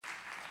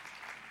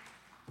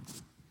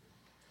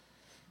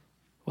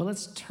Well,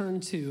 let's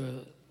turn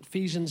to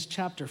Ephesians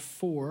chapter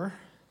 4,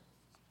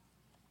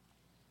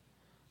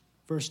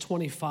 verse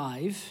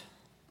 25.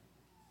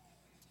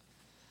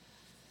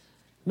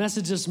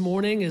 Message this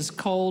morning is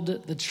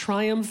called The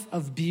Triumph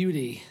of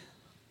Beauty.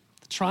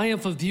 The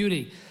triumph of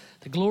beauty.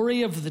 The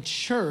glory of the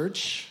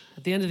church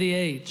at the end of the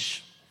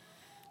age.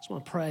 I just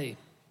want to pray.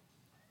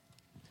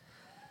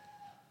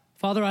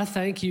 Father, I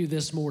thank you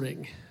this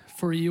morning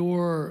for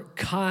your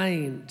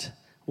kind,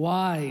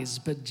 wise,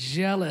 but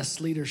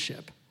jealous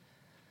leadership.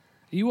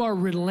 You are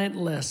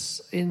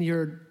relentless in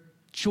your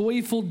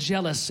joyful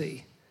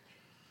jealousy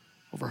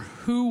over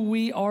who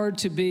we are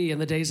to be in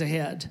the days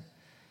ahead.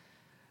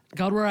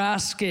 God, we're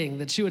asking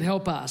that you would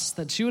help us,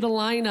 that you would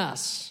align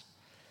us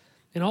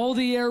in all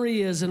the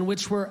areas in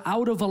which we're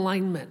out of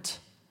alignment.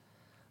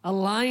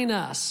 Align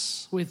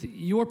us with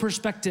your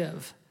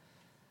perspective,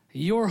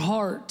 your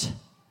heart.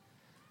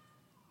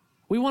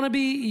 We want to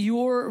be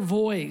your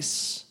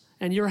voice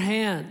and your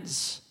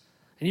hands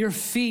and your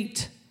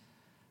feet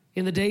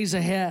in the days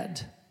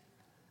ahead.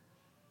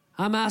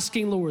 I'm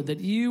asking, Lord, that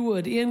you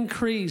would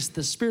increase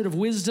the spirit of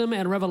wisdom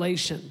and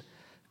revelation,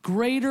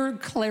 greater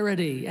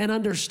clarity and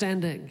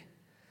understanding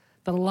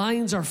that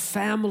aligns our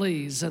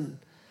families and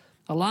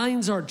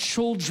aligns our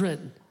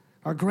children,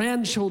 our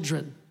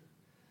grandchildren.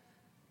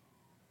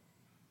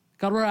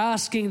 God, we're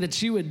asking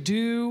that you would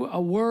do a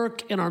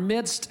work in our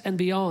midst and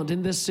beyond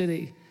in this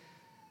city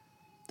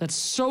that's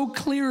so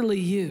clearly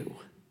you.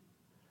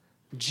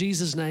 In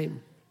Jesus'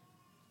 name,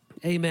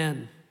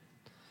 amen.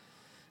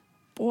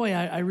 Boy,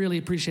 I really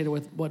appreciated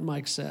what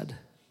Mike said.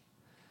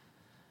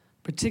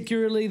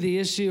 Particularly the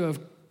issue of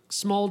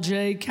small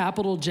j,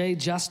 capital J,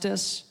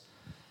 justice.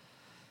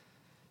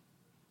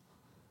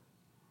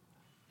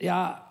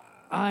 Yeah,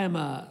 I'm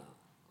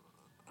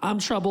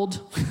troubled.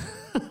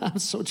 I'm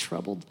so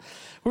troubled.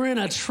 We're in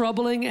a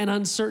troubling and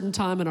uncertain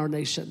time in our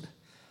nation.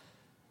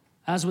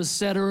 As was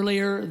said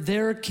earlier,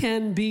 there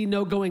can be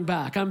no going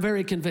back. I'm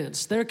very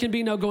convinced. There can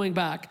be no going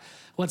back.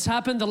 What's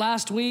happened the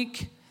last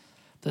week,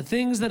 the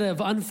things that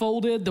have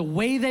unfolded, the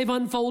way they've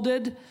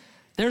unfolded,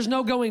 there's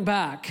no going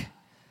back.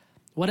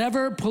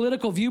 Whatever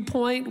political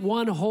viewpoint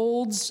one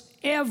holds,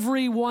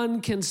 everyone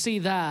can see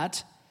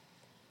that.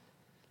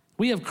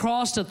 We have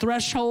crossed a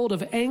threshold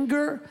of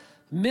anger,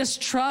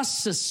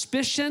 mistrust,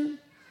 suspicion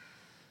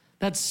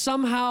that's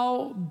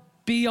somehow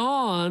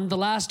beyond the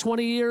last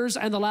 20 years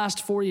and the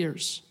last 4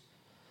 years.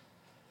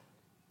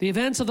 The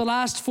events of the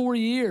last 4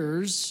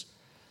 years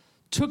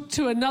took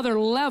to another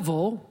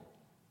level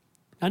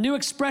a new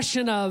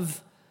expression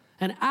of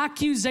an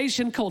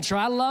accusation culture.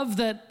 I love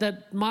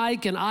that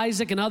Mike and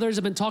Isaac and others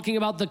have been talking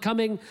about the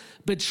coming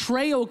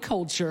betrayal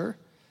culture.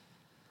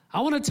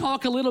 I want to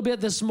talk a little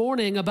bit this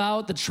morning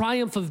about the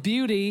triumph of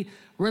beauty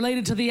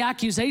related to the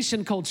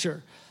accusation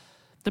culture.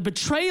 The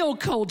betrayal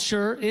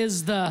culture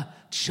is the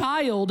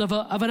child of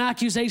an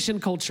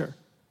accusation culture.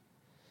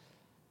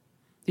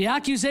 The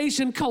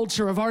accusation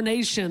culture of our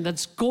nation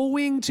that's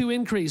going to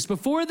increase.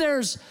 Before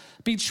there's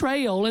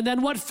betrayal, and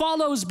then what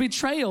follows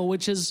betrayal,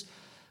 which is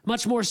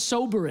much more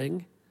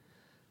sobering.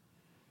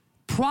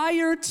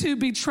 Prior to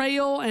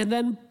betrayal, and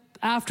then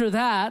after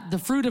that, the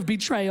fruit of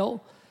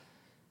betrayal,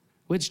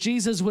 which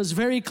Jesus was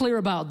very clear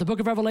about, the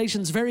book of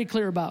Revelation is very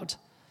clear about.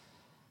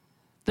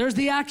 There's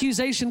the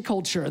accusation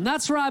culture, and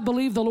that's where I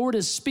believe the Lord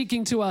is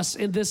speaking to us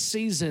in this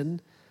season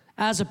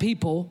as a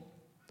people.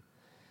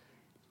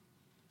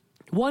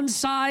 One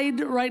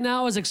side right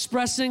now is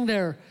expressing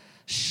their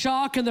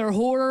shock and their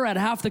horror at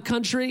half the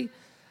country.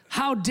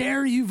 How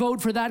dare you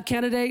vote for that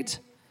candidate?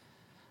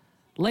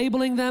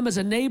 Labeling them as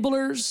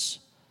enablers,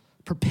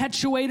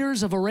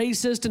 perpetuators of a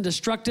racist and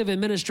destructive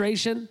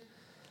administration.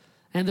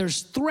 And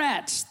there's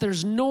threats,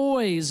 there's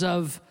noise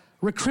of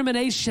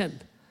recrimination,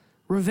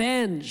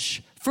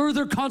 revenge,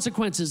 further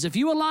consequences. If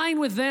you align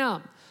with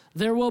them,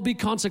 there will be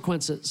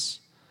consequences.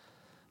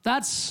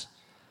 That's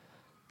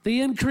the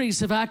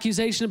increase of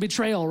accusation and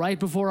betrayal right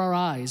before our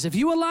eyes. If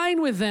you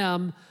align with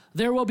them,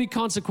 there will be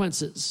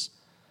consequences.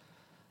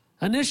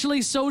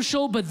 Initially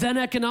social, but then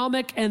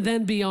economic, and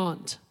then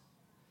beyond.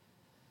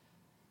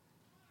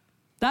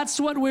 That's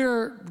what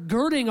we're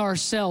girding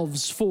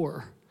ourselves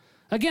for.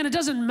 Again, it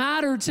doesn't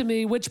matter to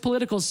me which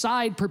political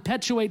side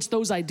perpetuates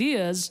those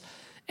ideas.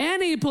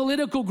 Any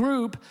political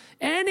group,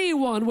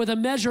 anyone with a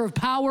measure of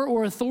power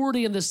or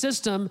authority in the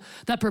system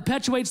that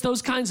perpetuates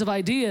those kinds of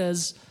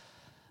ideas,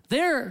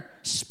 they're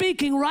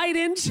speaking right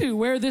into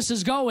where this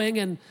is going,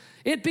 and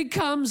it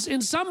becomes, in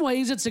some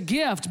ways, it's a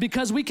gift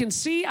because we can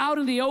see out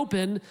in the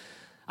open.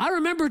 I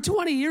remember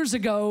 20 years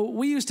ago,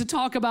 we used to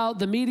talk about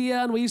the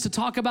media and we used to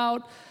talk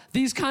about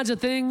these kinds of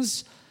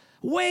things.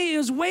 It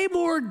was way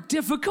more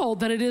difficult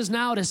than it is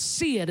now to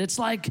see it. It's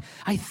like,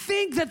 I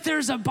think that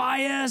there's a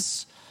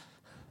bias,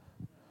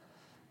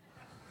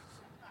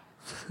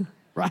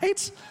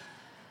 right?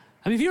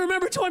 I mean, if you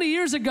remember 20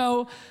 years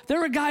ago, there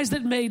were guys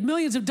that made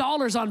millions of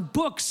dollars on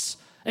books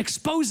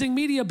exposing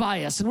media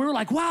bias. And we were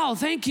like, wow,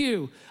 thank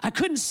you. I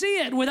couldn't see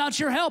it without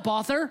your help,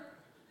 author.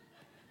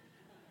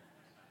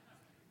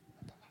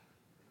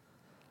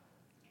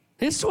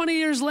 It's 20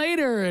 years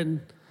later,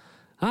 and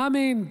I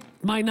mean,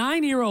 my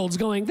 9-year-old's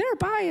going, they're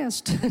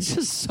biased. It's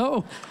just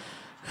so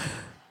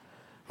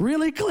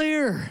really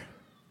clear.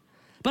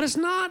 But it's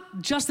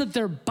not just that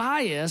they're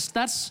biased.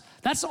 That's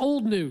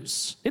old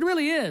news. It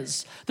really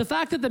is. The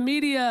fact that the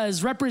media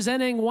is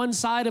representing one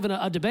side of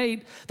a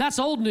debate, that's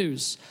old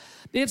news.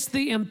 It's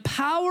the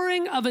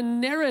empowering of a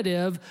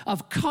narrative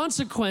of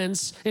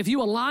consequence if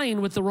you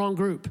align with the wrong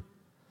group.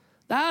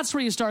 That's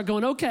where you start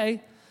going,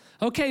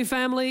 okay,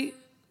 family,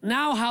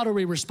 now how do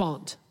we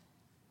respond?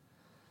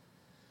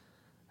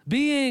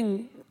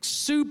 Being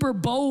super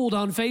bold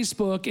on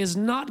Facebook is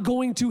not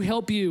going to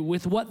help you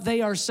with what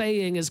they are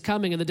saying is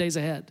coming in the days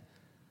ahead.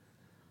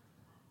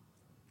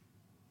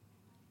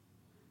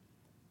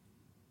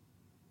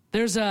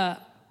 There's a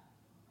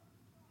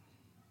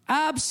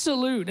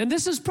absolute, and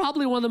this is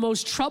probably one of the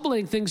most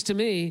troubling things to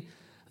me,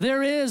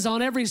 there is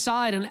on every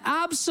side an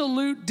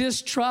absolute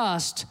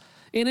distrust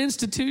in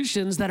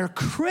institutions that are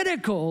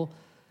critical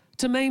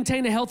to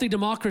maintain a healthy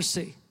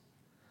democracy.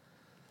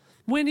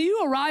 When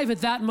you arrive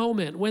at that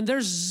moment, when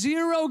there's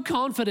zero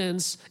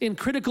confidence in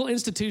critical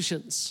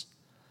institutions,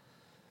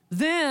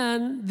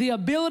 then the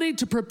ability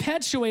to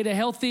perpetuate a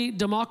healthy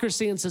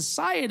democracy in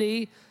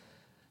society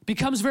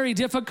becomes very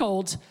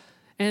difficult.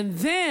 And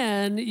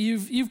then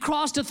you've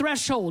crossed a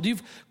threshold.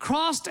 You've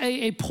crossed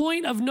a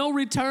point of no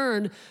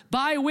return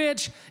by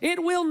which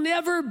it will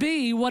never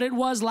be what it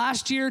was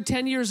last year,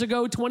 10 years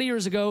ago, 20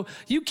 years ago.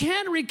 You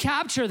can't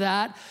recapture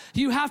that.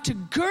 You have to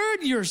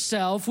gird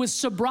yourself with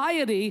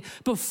sobriety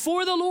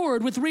before the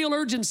Lord with real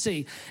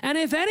urgency. And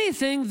if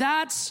anything,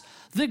 that's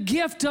the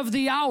gift of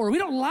the hour. We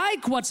don't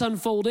like what's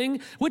unfolding.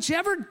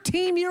 Whichever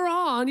team you're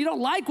on, you don't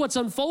like what's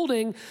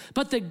unfolding,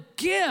 but the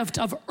gift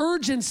of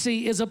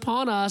urgency is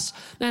upon us,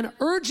 and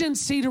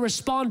urgency to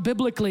respond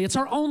biblically. It's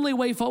our only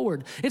way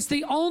forward. It's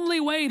the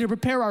only way to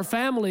prepare our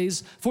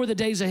families for the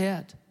days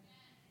ahead.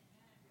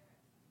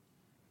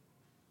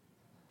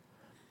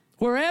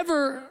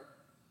 Wherever,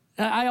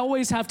 I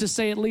always have to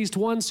say at least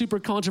one super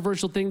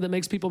controversial thing that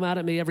makes people mad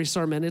at me every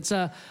sermon.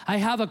 I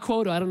have a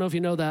quote. I don't know if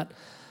you know that.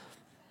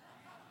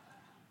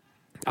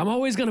 I'm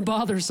always going to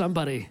bother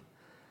somebody.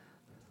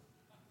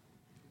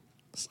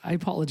 I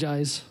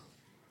apologize.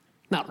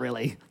 Not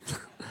really.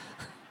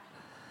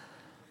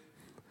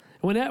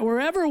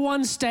 Wherever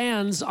one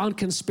stands on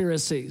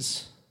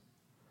conspiracies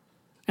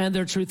and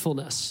their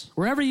truthfulness,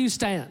 wherever you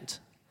stand,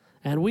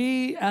 and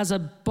we as a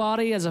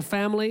body, as a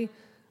family,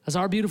 as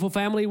our beautiful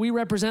family, we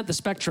represent the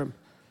spectrum.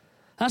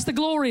 That's the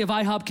glory of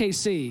IHOP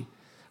KC.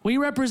 We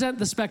represent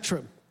the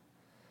spectrum.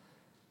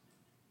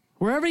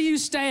 Wherever you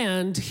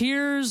stand,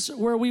 here's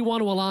where we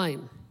want to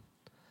align.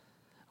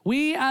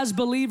 We as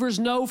believers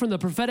know from the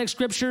prophetic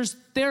scriptures,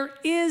 there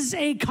is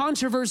a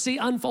controversy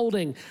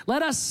unfolding.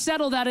 Let us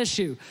settle that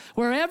issue.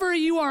 Wherever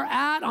you are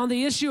at on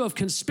the issue of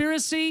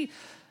conspiracy,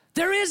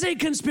 there is a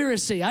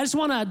conspiracy. I just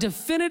want to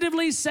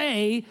definitively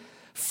say,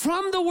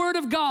 from the word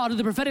of God and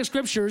the prophetic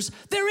scriptures,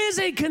 there is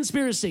a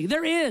conspiracy.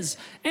 There is.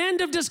 End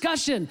of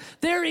discussion.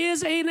 There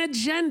is an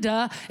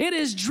agenda. It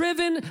is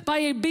driven by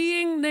a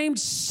being named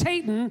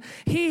Satan.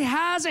 He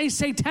has a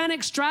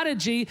satanic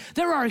strategy.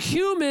 There are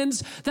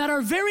humans that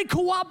are very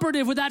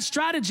cooperative with that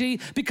strategy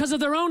because of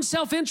their own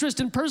self-interest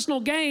and personal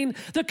gain.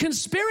 The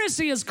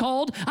conspiracy is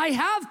called, I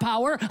have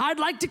power, I'd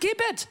like to keep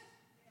it.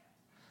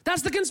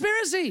 That's the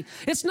conspiracy.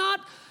 It's not,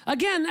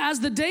 again,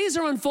 as the days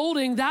are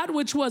unfolding, that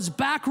which was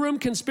backroom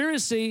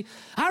conspiracy.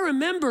 I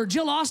remember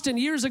Jill Austin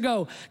years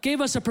ago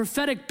gave us a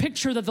prophetic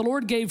picture that the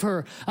Lord gave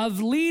her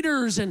of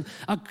leaders and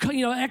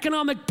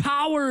economic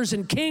powers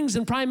and kings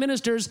and prime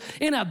ministers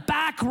in a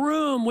back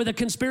room with a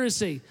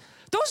conspiracy.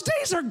 Those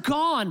days are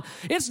gone.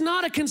 It's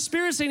not a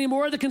conspiracy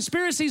anymore. The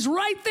conspiracy's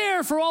right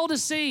there for all to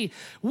see.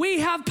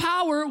 We have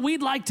power.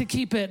 We'd like to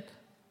keep it.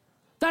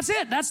 That's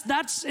it.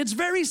 It's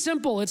very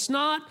simple. It's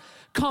not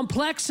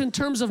complex in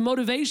terms of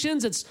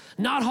motivations. It's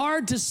not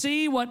hard to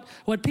see what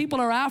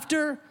people are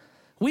after.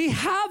 We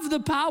have the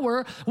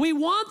power. We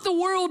want the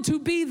world to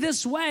be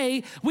this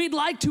way. We'd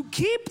like to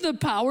keep the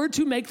power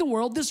to make the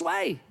world this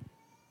way.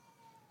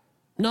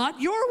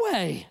 Not your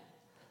way.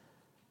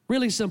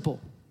 Really simple.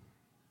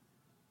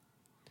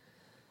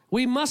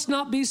 We must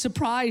not be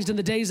surprised in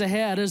the days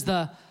ahead as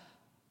the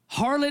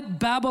harlot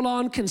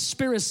Babylon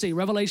conspiracy,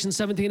 Revelation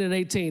 17 and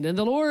 18. And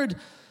the Lord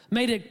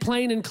made it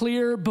plain and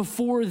clear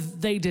before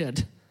they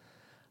did.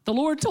 The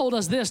Lord told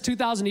us this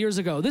 2,000 years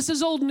ago. This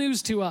is old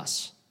news to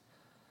us.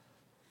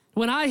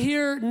 When I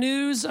hear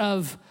news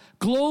of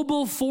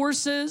global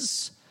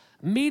forces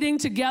meeting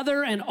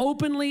together and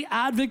openly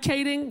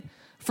advocating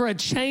for a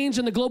change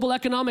in the global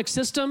economic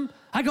system,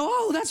 I go,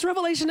 oh, that's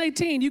Revelation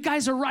 18. You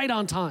guys are right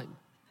on time.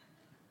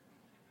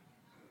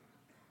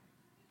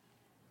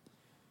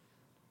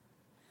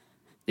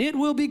 It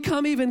will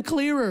become even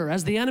clearer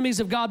as the enemies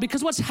of God,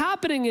 because what's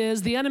happening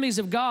is the enemies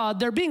of God,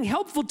 they're being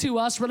helpful to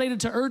us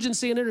related to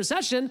urgency and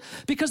intercession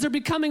because they're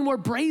becoming more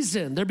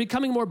brazen. They're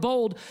becoming more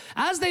bold.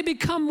 As they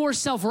become more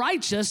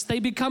self-righteous, they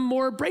become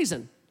more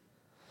brazen.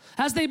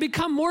 as they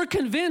become more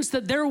convinced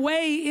that their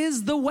way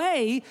is the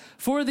way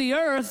for the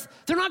earth,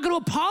 they're not going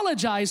to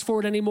apologize for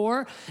it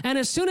anymore. And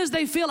as soon as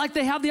they feel like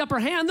they have the upper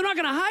hand, they're not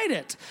going to hide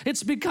it.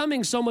 It's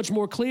becoming so much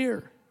more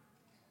clear.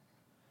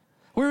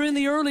 We're in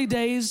the early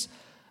days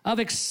of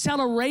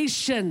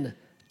acceleration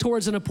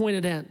towards an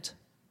appointed end.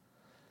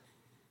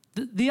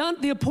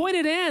 The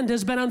appointed end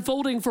has been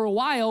unfolding for a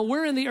while.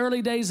 We're in the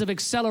early days of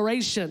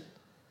acceleration.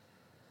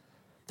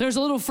 There's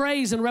a little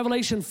phrase in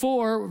Revelation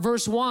 4,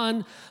 verse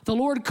 1. The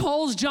Lord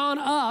calls John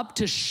up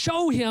to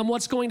show him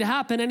what's going to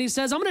happen. And he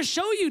says, I'm going to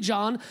show you,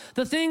 John,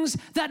 the things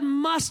that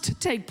must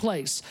take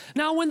place.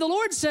 Now, when the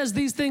Lord says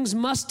these things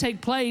must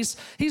take place,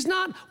 he's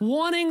not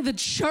wanting the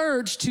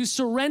church to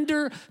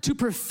surrender to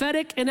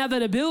prophetic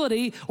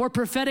inevitability or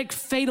prophetic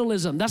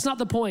fatalism. That's not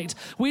the point.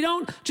 We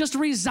don't just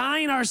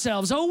resign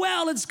ourselves. Oh,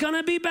 well, it's going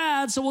to be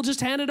bad, so we'll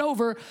just hand it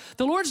over.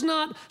 The Lord's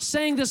not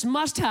saying this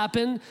must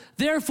happen,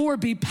 therefore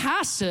be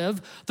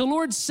passive. The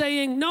Lord's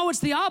saying, no, it's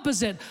the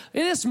opposite.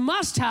 This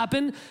must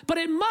happen, but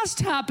it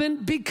must happen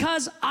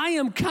because I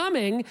am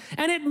coming,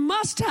 and it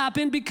must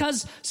happen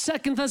because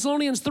 2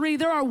 Thessalonians 3,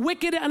 there are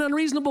wicked and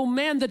unreasonable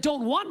men that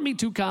don't want me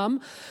to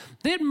come.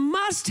 It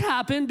must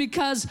happen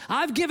because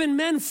I've given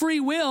men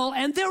free will,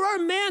 and there are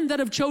men that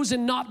have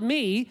chosen not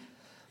me,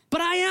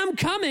 but I am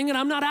coming, and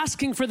I'm not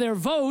asking for their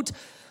vote.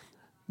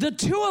 The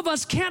two of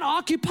us can't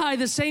occupy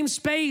the same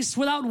space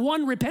without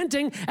one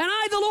repenting, and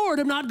I, the Lord,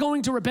 am not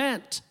going to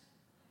repent.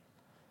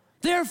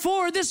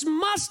 Therefore, this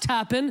must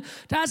happen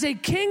as a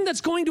king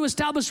that's going to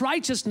establish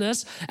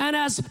righteousness, and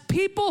as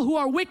people who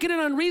are wicked and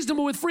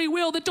unreasonable with free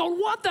will that don't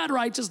want that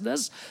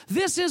righteousness.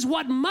 This is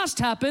what must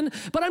happen,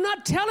 but I'm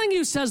not telling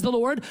you, says the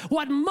Lord,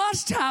 what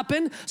must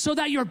happen so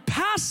that you're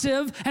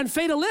passive and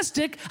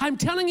fatalistic. I'm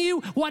telling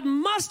you what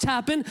must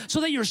happen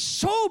so that you're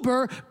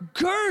sober,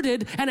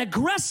 girded, and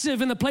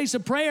aggressive in the place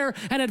of prayer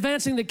and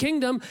advancing the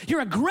kingdom. You're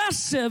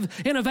aggressive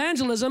in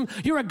evangelism.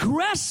 You're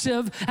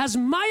aggressive as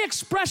my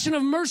expression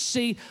of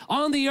mercy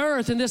on the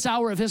earth in this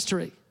hour of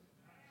history.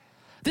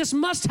 This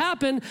must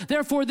happen,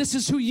 therefore this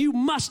is who you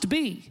must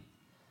be.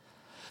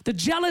 The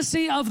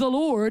jealousy of the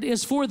Lord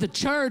is for the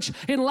church.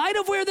 In light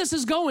of where this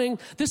is going,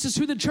 this is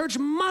who the church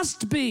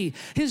must be.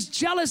 His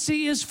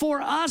jealousy is for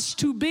us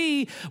to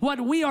be what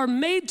we are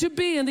made to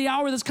be in the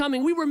hour that's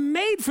coming. We were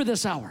made for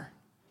this hour.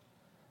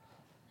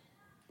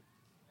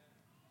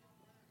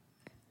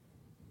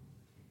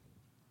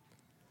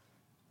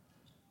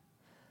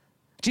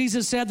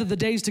 Jesus said that the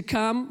days to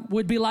come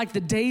would be like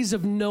the days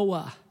of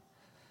Noah.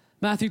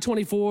 Matthew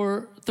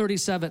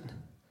 24:37.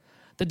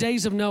 The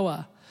days of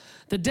Noah.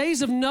 The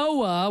days of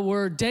Noah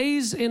were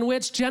days in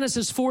which,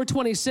 Genesis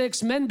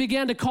 4:26, men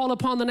began to call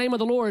upon the name of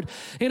the Lord.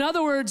 In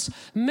other words,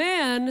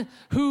 men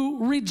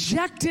who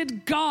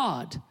rejected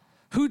God,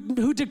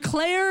 who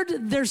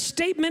declared their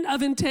statement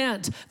of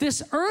intent.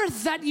 This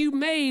earth that you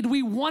made,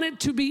 we want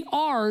it to be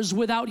ours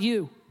without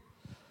you.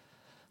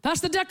 That's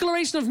the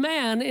declaration of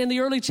man in the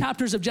early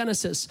chapters of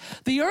Genesis.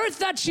 The earth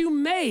that you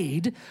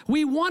made,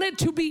 we want it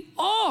to be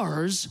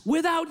ours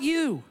without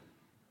you.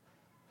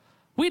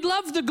 We'd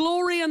love the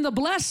glory and the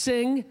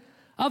blessing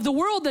of the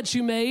world that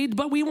you made,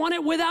 but we want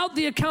it without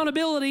the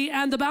accountability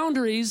and the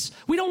boundaries.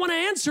 We don't want to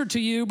answer to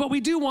you, but we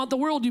do want the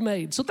world you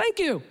made. So thank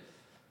you.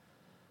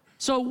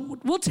 So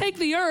we'll take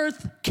the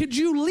earth, could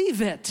you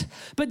leave it?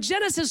 But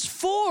Genesis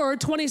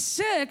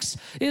 4:26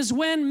 is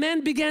when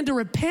men began to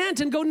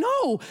repent and go,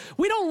 no,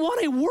 we don't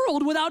want a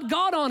world without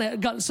God on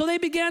it. So they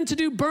began to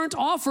do burnt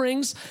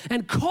offerings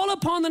and call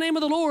upon the name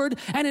of the Lord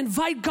and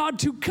invite God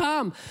to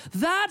come.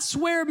 That's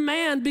where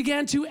man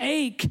began to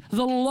ache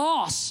the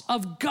loss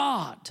of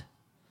God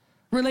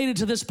related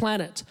to this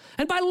planet.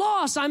 And by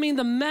loss, I mean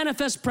the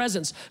manifest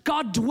presence,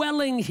 God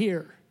dwelling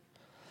here.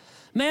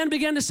 Man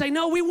began to say,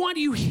 no, we want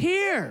you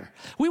here.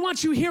 We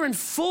want you here in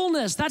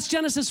fullness. That's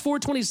Genesis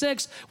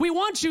 4:26. We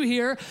want you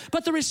here.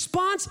 But the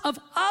response of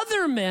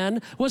other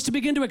men was to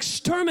begin to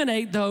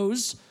exterminate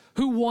those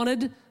who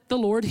wanted the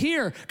Lord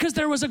here, because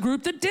there was a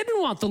group that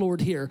didn't want the Lord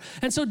here.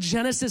 And so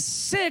Genesis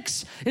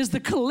 6 is the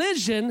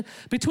collision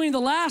between the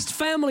last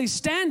family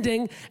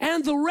standing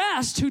and the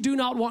rest who do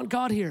not want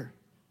God here.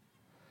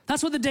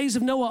 That's what the days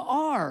of Noah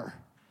are.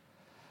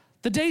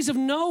 The days of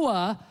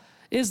Noah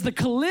is the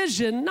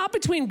collision, not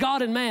between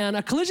God and man.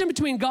 A collision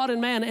between God and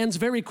man ends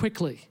very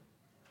quickly.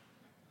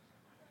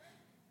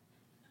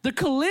 The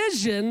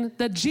collision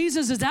that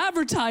Jesus is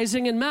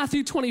advertising in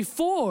Matthew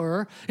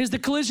 24 is the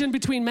collision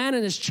between man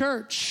and his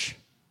church.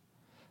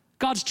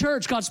 God's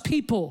church, God's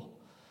people.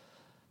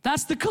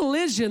 That's the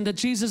collision that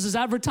Jesus is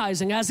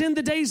advertising. As in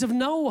the days of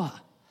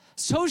Noah,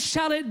 so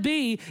shall it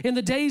be in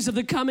the days of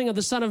the coming of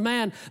the Son of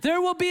Man.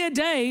 There will be a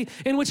day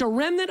in which a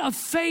remnant of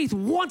faith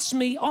wants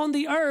me on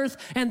the earth,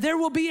 and there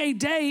will be a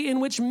day in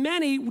which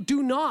many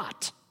do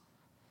not.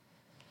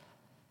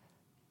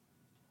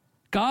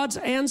 God's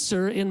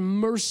answer in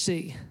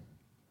mercy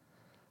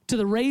to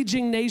the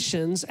raging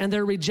nations and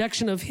their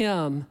rejection of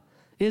him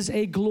is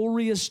a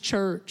glorious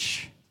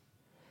church.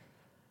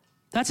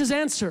 That's his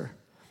answer.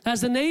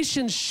 As the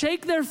nations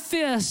shake their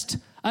fist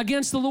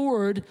against the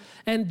Lord,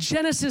 and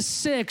Genesis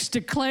 6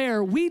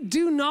 declare, we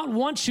do not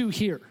want you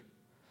here.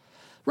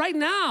 Right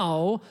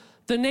now,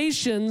 the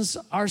nations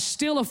are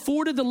still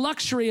afforded the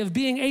luxury of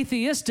being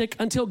atheistic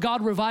until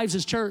God revives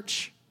his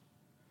church.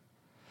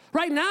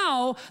 Right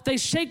now, they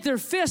shake their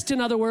fist, in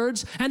other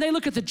words, and they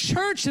look at the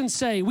church and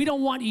say, we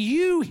don't want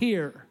you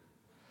here.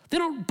 They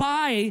don't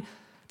buy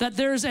that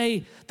there's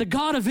the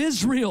God of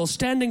Israel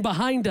standing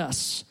behind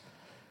us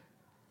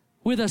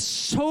with a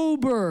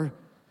sober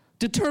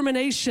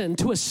determination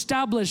to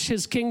establish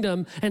his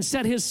kingdom and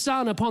set his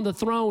son upon the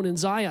throne in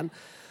Zion.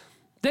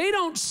 They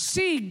don't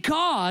see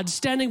God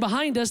standing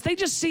behind us. They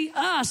just see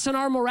us and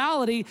our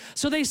morality.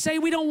 So they say,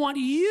 we don't want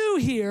you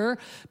here.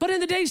 But in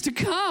the days to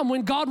come,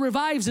 when God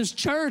revives his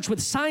church with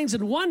signs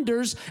and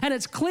wonders, and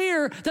it's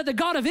clear that the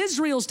God of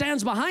Israel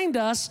stands behind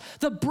us,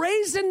 the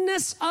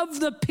brazenness of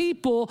the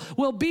people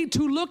will be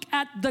to look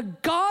at the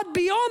God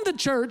beyond the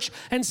church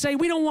and say,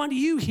 we don't want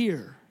you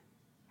here.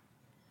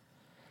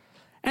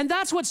 And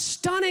that's what's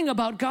stunning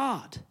about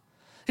God,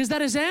 is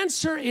that his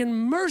answer in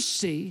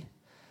mercy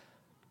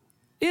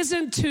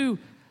isn't to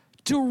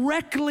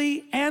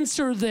directly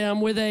answer them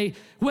with a,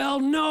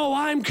 well, no,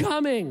 I'm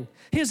coming.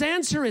 His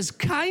answer is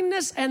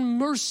kindness and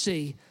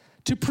mercy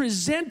to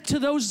present to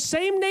those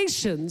same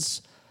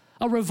nations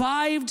a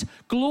revived,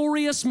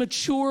 glorious,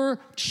 mature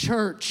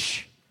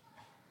church.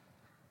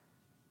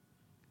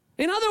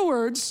 In other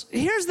words,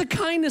 here's the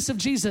kindness of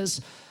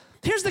Jesus.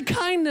 Here's the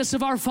kindness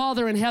of our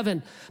Father in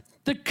heaven.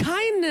 The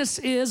kindness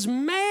is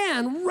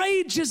man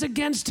rages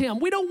against him.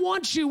 We don't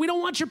want you. We don't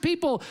want your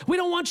people. We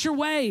don't want your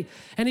way.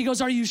 And he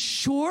goes, are you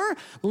sure?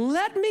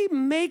 Let me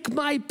make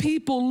my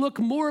people look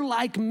more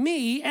like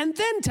me and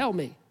then tell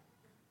me.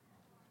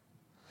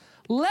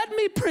 Let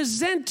me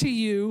present to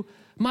you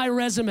my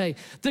resume.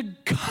 The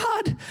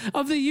God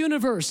of the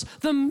universe,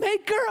 the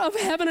maker of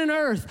heaven and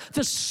earth,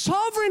 the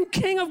sovereign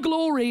King of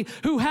glory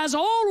who has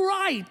all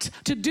right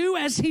to do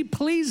as he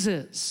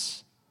pleases,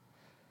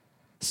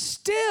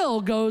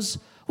 still goes,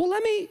 well,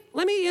 let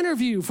me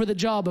interview for the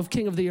job of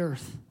King of the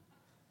earth.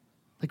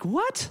 Like,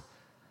 what?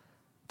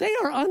 They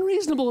are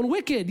unreasonable and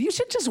wicked. You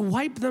should just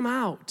wipe them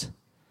out.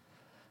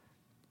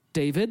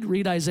 David,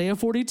 read Isaiah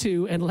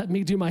 42 and let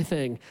me do my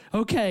thing.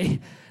 Okay,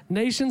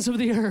 nations of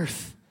the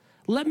earth,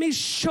 let me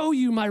show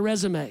you my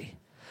resume.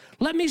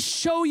 Let me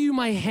show you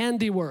my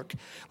handiwork.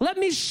 Let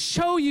me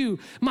show you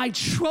my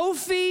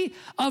trophy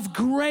of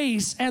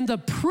grace and the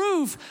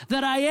proof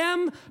that I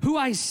am who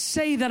I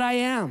say that I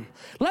am.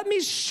 Let me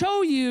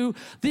show you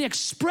the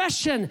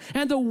expression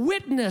and the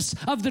witness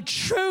of the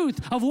truth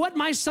of what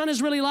my son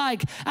is really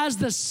like. As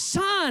the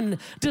Son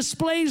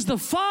displays the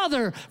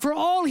Father for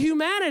all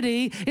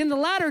humanity, in the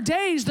latter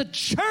days, the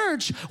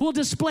church will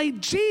display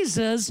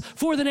Jesus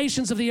for the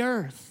nations of the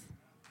earth.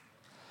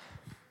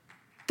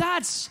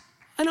 That's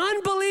an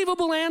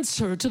unbelievable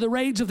answer to the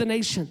rage of the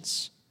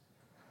nations.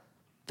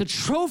 The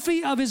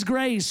trophy of his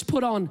grace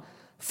put on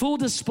full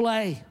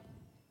display.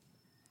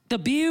 The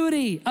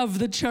beauty of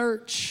the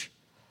church.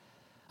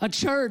 A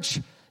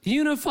church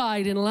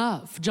unified in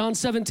love. John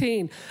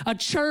 17. A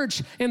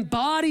church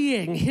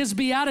embodying his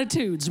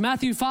beatitudes.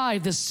 Matthew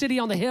 5, the city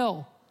on the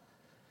hill.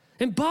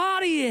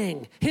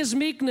 Embodying his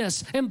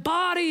meekness,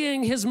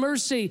 embodying his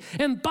mercy,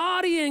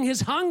 embodying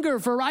his hunger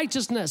for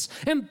righteousness,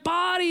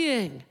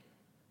 embodying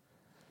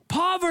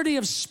poverty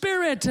of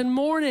spirit and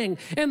mourning,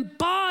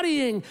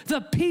 embodying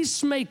the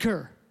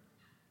peacemaker,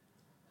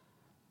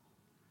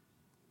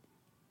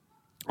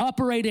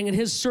 operating in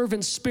his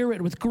servant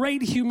spirit with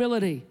great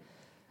humility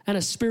and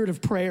a spirit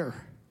of prayer.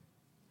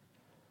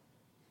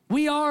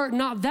 We are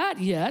not that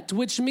yet,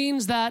 which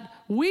means that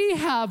we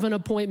have an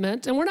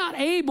appointment and we're not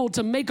able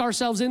to make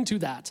ourselves into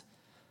that.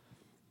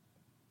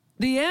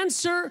 The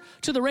answer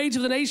to the rage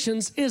of the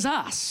nations is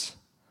us.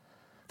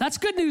 That's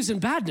good news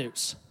and bad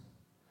news.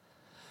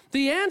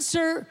 The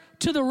answer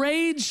to the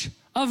rage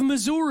of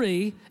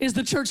Missouri is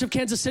the Church of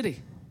Kansas City.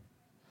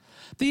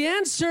 The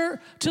answer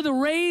to the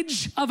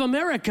rage of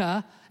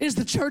America is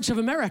the Church of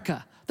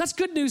America. That's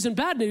good news and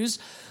bad news.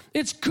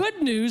 It's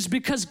good news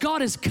because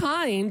God is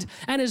kind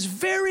and is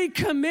very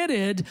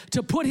committed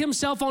to put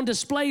himself on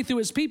display through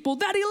his people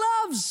that he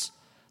loves.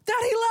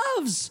 That he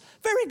loves.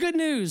 Very good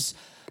news.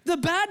 The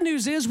bad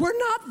news is we're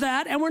not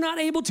that and we're not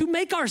able to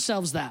make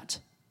ourselves that.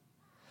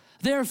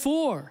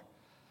 Therefore,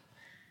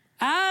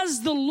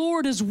 as the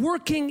Lord is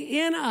working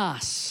in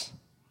us,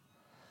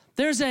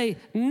 there's a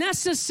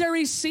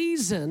necessary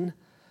season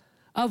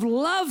of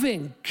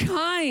loving,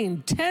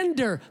 kind,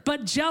 tender,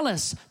 but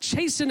jealous,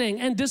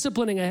 chastening, and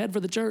disciplining ahead for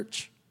the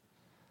church.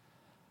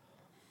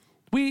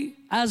 We,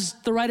 as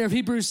the writer of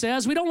Hebrews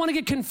says, we don't want to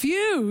get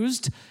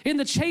confused in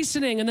the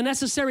chastening and the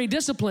necessary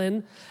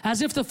discipline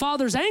as if the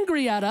Father's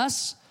angry at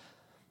us.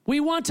 We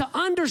want to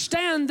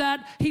understand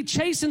that he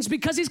chastens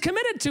because he's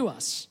committed to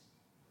us.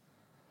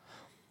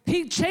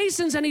 He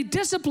chastens and he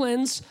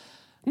disciplines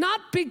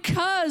not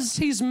because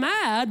he's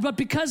mad, but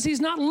because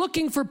he's not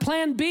looking for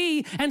plan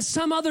B and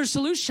some other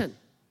solution.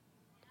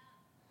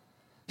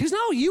 He goes,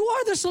 no, you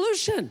are the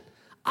solution.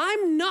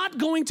 I'm not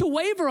going to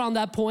waver on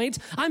that point.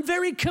 I'm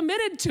very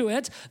committed to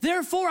it.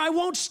 Therefore, I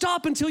won't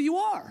stop until you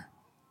are.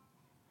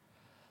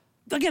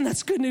 Again,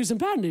 that's good news and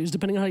bad news,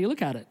 depending on how you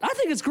look at it. I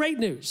think it's great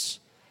news.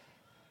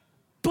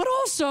 But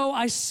also,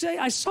 I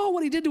saw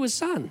what he did to his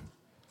son.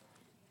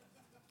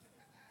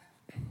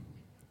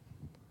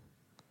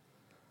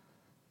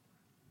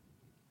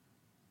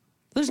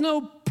 There's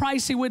no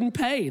price he wouldn't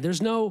pay.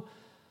 There's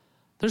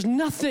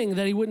nothing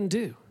that he wouldn't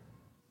do.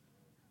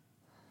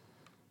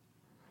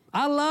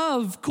 I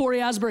love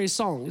Corey Asbury's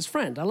song, his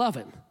friend. I love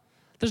it.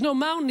 There's no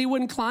mountain he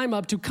wouldn't climb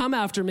up to come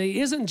after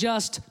me, isn't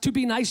just to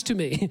be nice to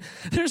me.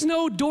 There's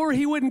no door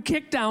he wouldn't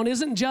kick down,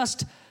 isn't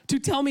just to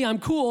tell me I'm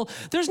cool.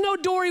 There's no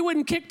door he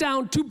wouldn't kick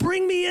down to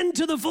bring me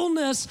into the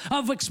fullness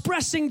of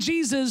expressing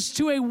Jesus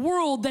to a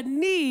world that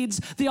needs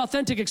the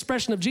authentic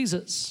expression of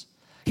Jesus.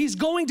 He's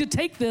going to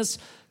take this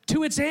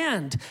to its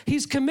end.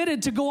 He's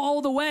committed to go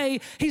all the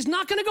way. He's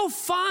not going to go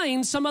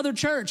find some other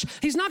church.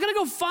 He's not going to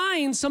go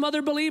find some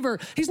other believer.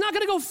 He's not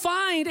going to go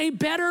find a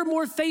better,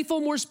 more faithful,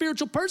 more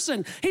spiritual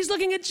person. He's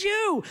looking at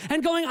you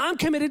and going, I'm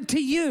committed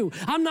to you.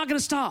 I'm not going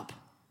to stop.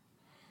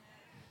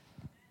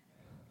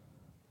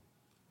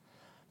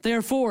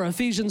 Therefore,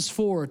 Ephesians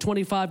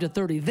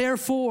 4:25-30,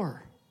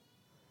 therefore,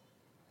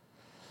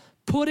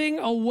 putting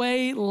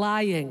away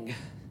lying,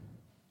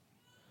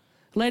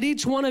 let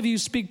each one of you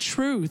speak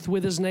truth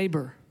with his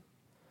neighbor,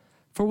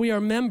 for we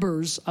are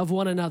members of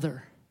one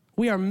another.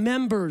 We are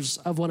members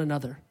of one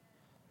another.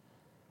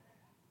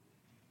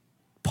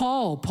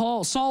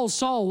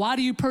 Saul, why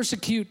do you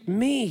persecute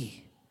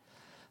me?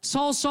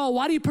 Saul,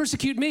 why do you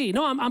persecute me?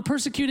 No, I'm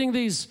persecuting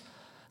this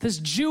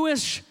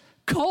Jewish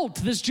cult,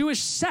 this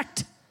Jewish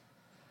sect.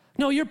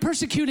 No, you're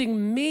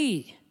persecuting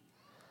me.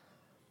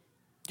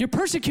 You're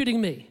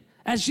persecuting me.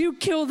 As you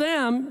kill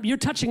them, you're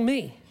touching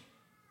me.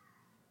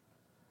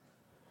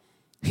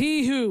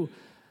 He who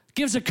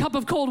gives a cup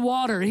of cold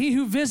water, he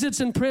who visits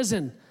in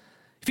prison.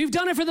 If you've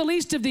done it for the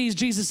least of these,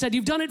 Jesus said,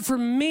 you've done it for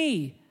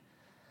me.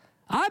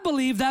 I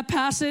believe that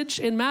passage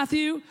in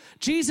Matthew,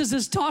 Jesus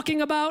is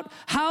talking about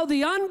how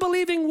the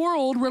unbelieving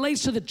world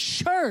relates to the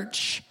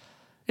church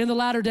in the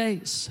latter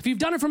days. If you've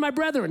done it for my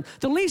brethren,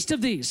 the least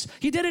of these,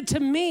 he did it to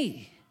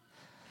me.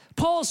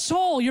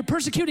 Saul, you're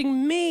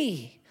persecuting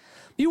me.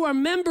 You are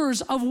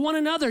members of one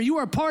another. You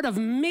are part of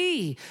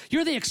me.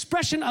 You're the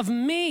expression of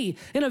me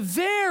in a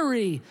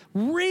very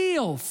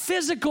real,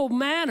 physical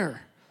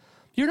manner.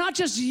 You're not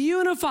just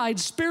unified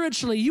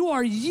spiritually. You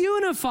are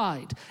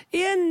unified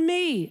in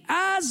me,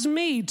 as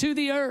me, to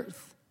the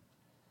earth.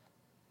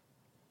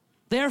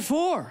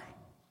 Therefore,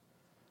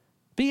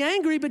 be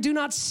angry, but do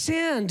not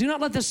sin. Do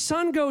not let the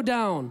sun go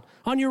down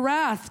on your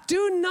wrath.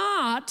 Do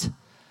not,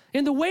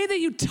 in the way that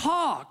you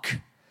talk,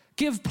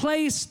 give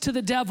place to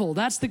the devil.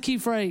 That's the key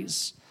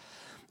phrase.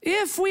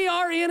 If we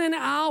are in an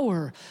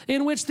hour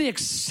in which the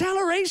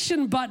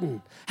acceleration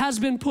button has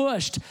been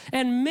pushed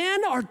and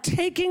men are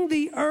taking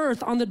the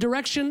earth on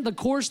the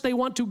course they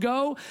want to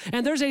go,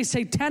 and there's a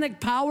satanic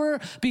power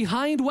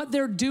behind what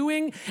they're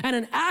doing, and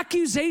an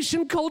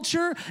accusation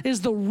culture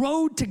is the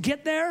road to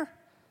get there,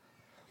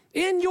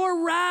 in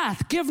your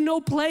wrath, give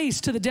no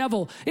place to the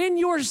devil. In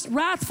your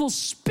wrathful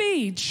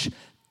speech,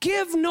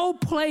 give no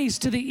place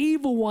to the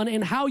evil one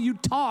in how you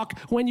talk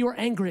when you're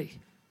angry.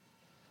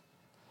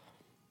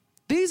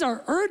 These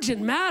are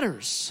urgent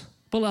matters,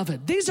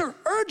 beloved. These are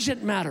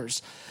urgent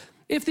matters.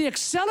 If the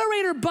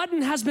accelerator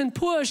button has been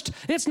pushed,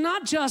 it's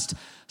not just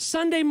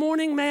Sunday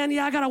morning, man,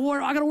 I gotta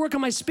work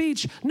on my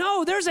speech.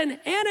 No, there's an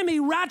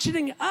enemy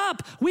ratcheting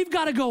up. We've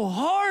got to go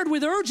hard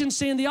with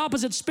urgency in the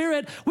opposite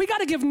spirit. We got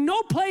to give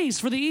no place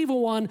for the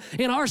evil one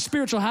in our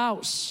spiritual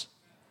house.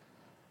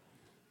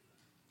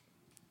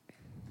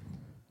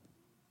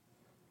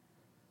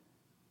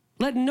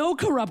 Let no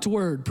corrupt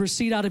word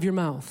proceed out of your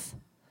mouth,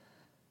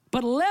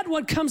 but let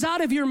what comes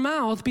out of your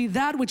mouth be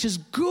that which is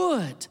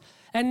good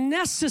and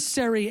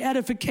necessary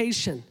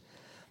edification,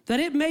 that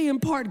it may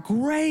impart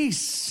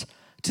grace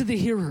to the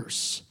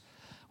hearers.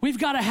 We've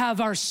got to have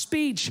our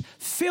speech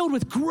filled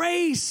with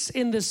grace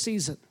in this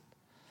season.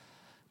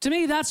 To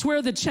me, that's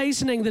where the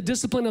chastening, the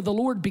discipline of the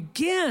Lord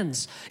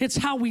begins. It's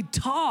how we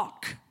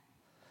talk.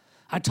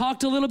 I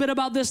talked a little bit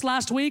about this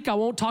last week. I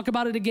won't talk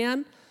about it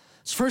again.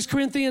 It's 1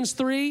 Corinthians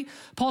 3.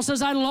 Paul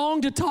says, I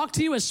long to talk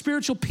to you as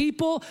spiritual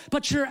people,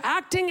 but you're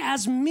acting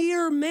as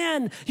mere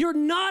men. You're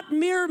not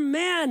mere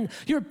men.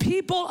 You're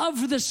people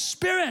of the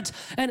Spirit,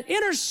 an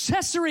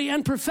intercessory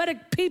and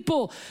prophetic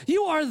people.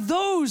 You are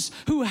those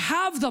who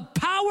have the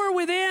power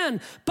within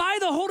by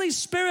the Holy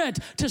Spirit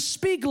to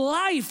speak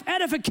life,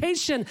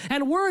 edification,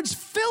 and words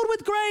filled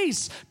with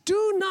grace.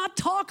 Do not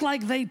talk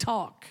like they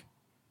talk.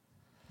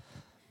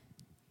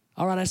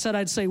 All right, I said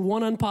I'd say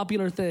one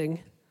unpopular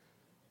thing.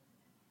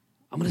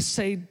 I'm going to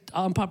say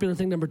unpopular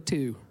thing number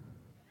 2.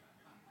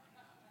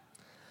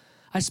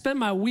 I spent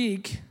my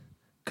week,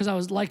 because I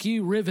was like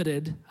you,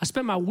 riveted. I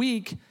spent my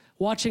week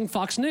watching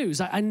Fox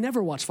News. I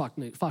never watch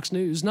Fox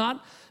News,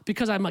 not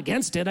because I'm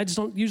against it. I just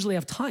don't usually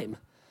have time.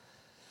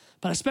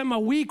 But I spent my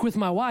week with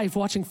my wife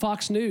watching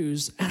Fox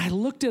News, and I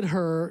looked at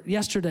her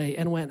yesterday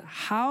and went,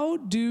 how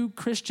do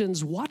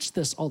Christians watch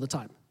this all the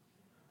time?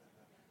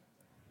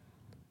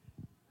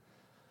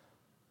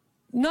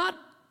 Not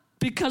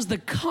because the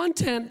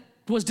content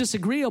was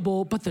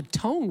disagreeable, but the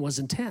tone was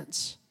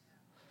intense.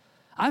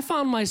 I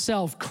found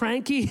myself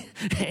cranky,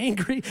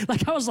 angry.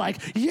 Like I was like,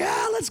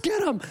 yeah, let's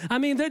get them. I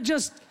mean, they're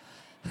just...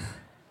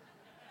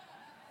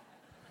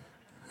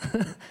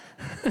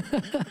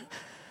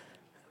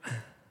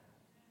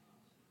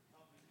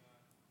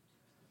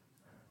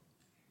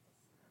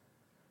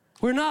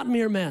 We're not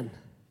mere men.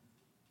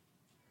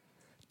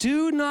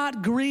 Do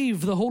not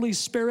grieve the Holy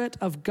Spirit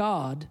of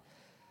God,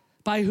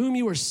 by whom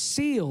you are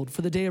sealed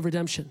for the day of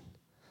redemption.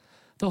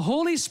 The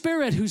Holy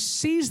Spirit who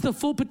sees the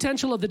full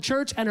potential of the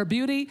church and her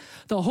beauty.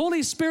 The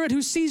Holy Spirit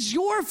who sees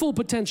your full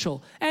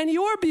potential and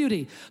your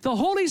beauty. The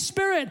Holy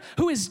Spirit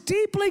who is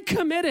deeply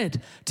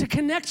committed to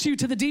connect you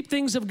to the deep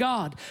things of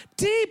God.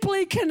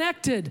 Deeply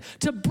connected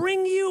to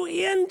bring you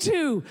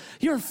into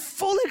your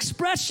full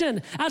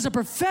expression as a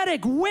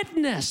prophetic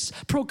witness,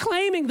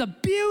 proclaiming the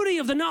beauty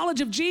of the knowledge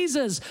of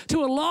Jesus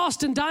to a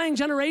lost and dying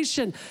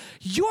generation.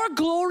 Your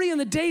glory in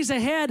the days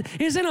ahead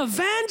is in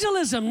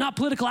evangelism, not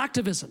political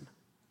activism.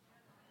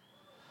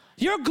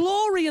 Your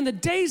glory in the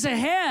days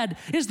ahead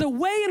is the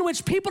way in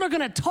which people are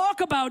going to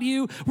talk about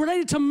you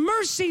related to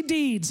mercy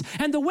deeds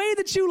and the way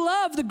that you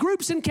love the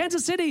groups in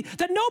Kansas City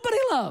that nobody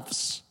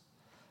loves.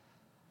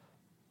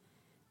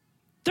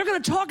 They're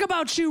going to talk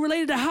about you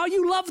related to how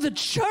you love the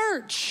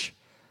church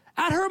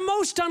at her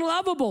most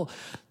unlovable.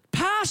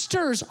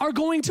 Pastors are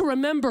going to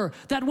remember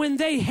that when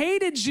they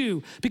hated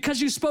you because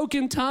you spoke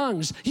in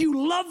tongues,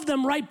 you loved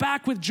them right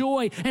back with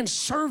joy and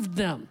served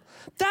them.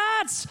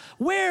 That's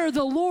where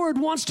the Lord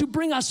wants to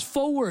bring us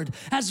forward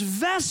as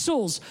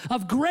vessels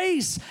of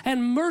grace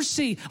and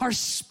mercy, our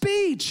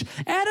speech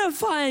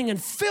edifying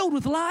and filled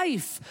with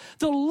life.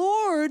 The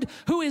Lord,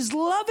 who is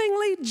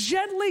lovingly,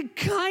 gently,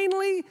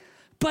 kindly,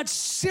 but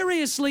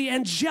seriously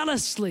and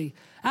jealously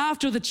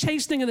after the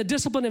chastening and the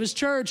discipline of his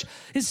church,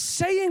 is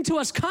saying to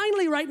us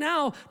kindly right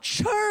now,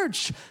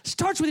 church,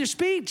 starts with your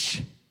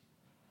speech.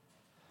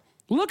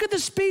 Look at the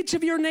speech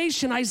of your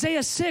nation,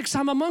 Isaiah 6,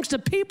 I'm amongst a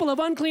people of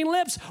unclean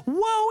lips.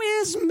 Woe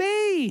is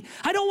me.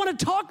 I don't want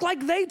to talk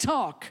like they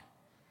talk.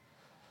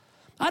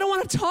 I don't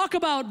want to talk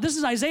about, this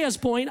is Isaiah's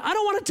point, I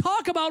don't want to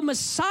talk about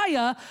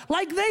Messiah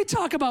like they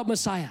talk about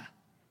Messiah.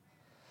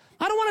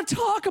 I don't want to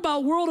talk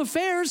about world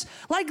affairs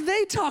like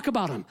they talk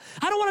about them.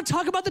 I don't want to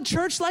talk about the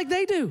church like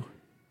they do.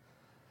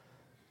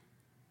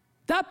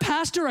 That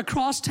pastor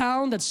across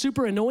town that's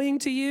super annoying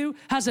to you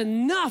has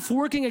enough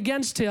working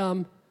against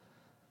him.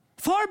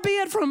 Far be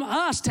it from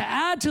us to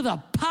add to the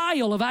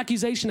pile of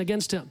accusation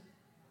against him.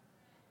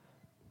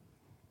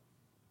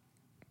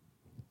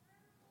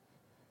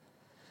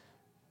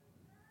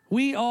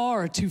 We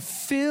are to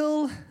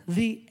fill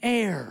the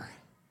air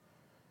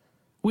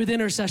with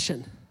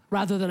intercession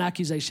rather than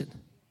accusation.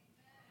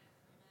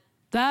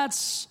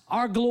 That's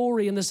our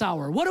glory in this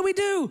hour. What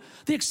do?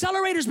 The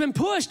accelerator's been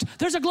pushed.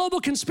 There's a global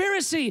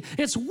conspiracy.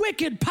 It's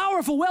wicked,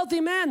 powerful, wealthy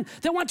men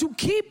that want to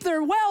keep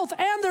their wealth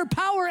and their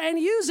power and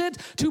use it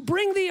to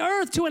bring the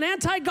earth to an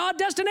anti-God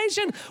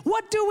destination.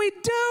 What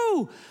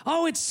do?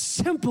 Oh, it's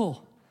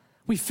simple.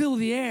 We fill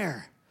the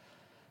air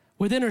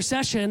with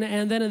intercession,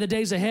 and then in the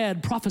days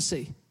ahead,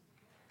 prophecy.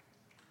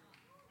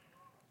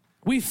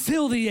 We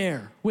fill the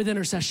air with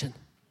intercession.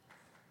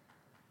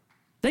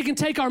 They can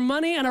take our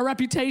money and our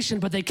reputation,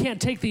 but they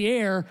can't take the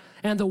air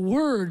and the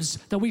words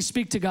that we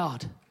speak to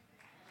God.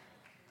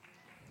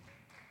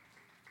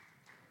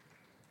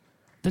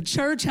 The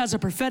church has a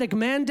prophetic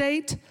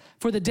mandate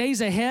for the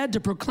days ahead to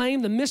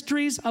proclaim the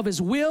mysteries of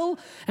his will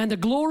and the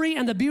glory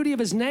and the beauty of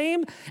his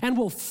name, and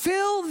will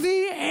fill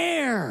the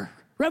air,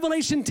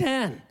 Revelation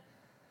 10,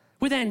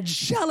 with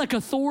angelic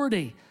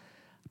authority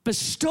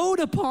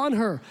bestowed upon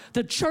her.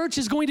 The church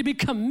is going to be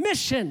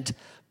commissioned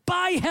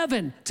by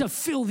heaven to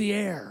fill the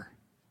air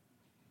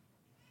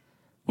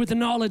with the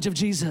knowledge of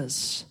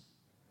Jesus.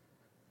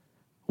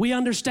 We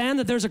understand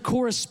that there's a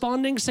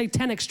corresponding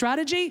satanic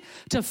strategy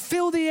to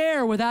fill the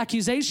air with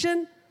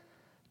accusation,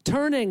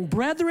 turning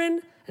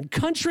brethren and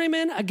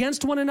countrymen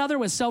against one another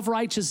with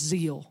self-righteous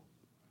zeal.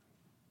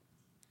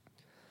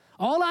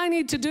 All I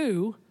need to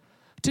do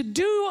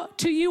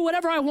to you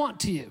whatever I want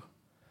to you,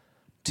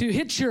 to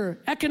hit your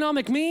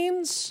economic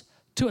means,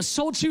 to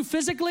assault you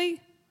physically.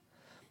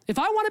 If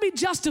I want to be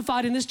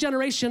justified in this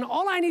generation,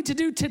 all I need to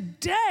do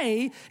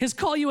today is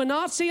call you a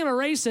Nazi and a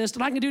racist,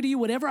 and I can do to you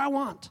whatever I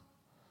want.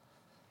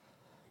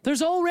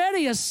 There's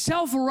already a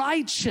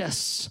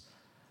self-righteous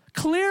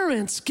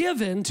clearance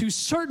given to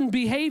certain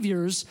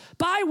behaviors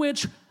by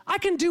which I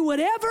can do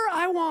whatever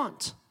I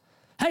want.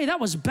 Hey, that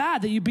was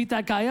bad that you beat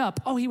that guy up.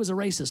 Oh, he was a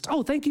racist.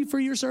 Oh, thank you for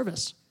your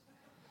service.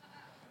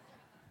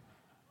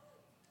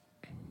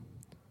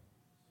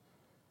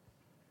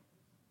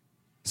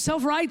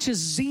 Self-righteous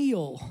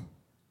zeal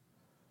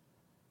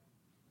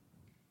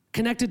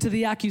connected to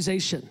the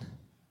accusation.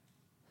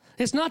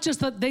 It's not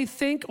just that they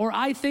think or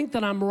I think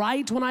that I'm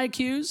right when I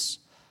accuse.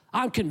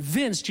 I'm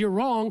convinced you're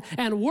wrong,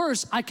 and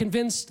worse, I'm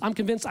convinced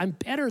I'm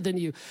better than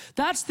you.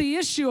 That's the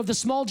issue of the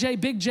small j,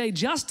 big J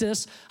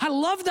justice. I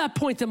love that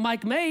point that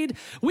Mike made.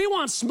 We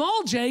want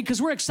small j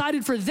because we're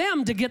excited for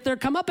them to get their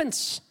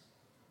comeuppance.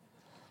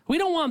 We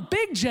don't want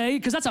big J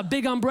because that's a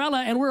big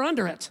umbrella and we're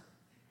under it.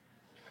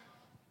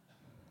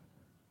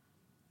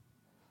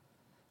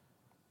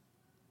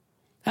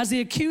 As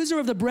the accuser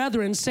of the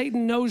brethren,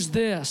 Satan knows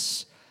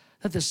this,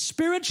 that the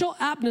spiritual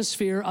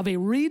atmosphere of a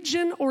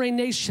region or a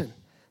nation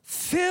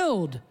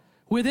filled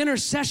with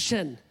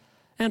intercession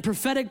and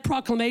prophetic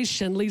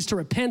proclamation leads to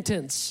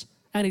repentance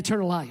and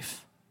eternal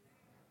life.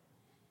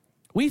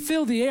 We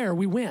fill the air,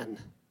 we win.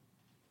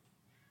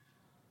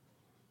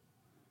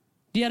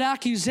 Yet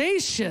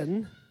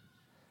accusation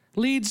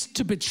leads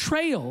to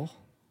betrayal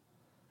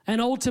and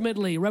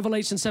ultimately,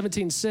 Revelation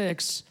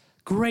 17:6,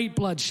 great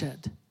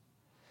bloodshed.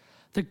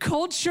 The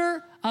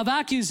culture of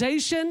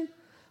accusation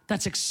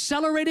that's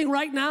accelerating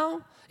right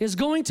now is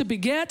going to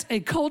beget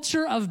a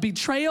culture of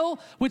betrayal,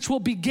 which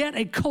will beget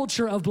a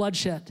culture of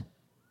bloodshed.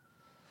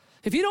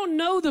 If you don't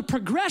know the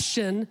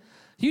progression,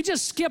 you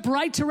just skip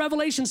right to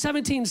Revelation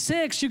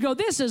 17:6. You go,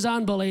 this is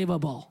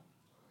unbelievable.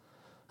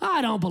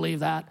 I don't believe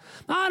that.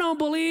 I don't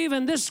believe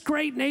in this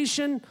great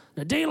nation,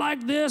 a day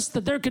like this,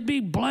 that there could be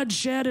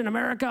bloodshed in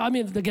America. I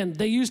mean, again,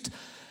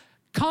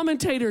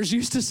 commentators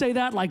used to say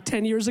that like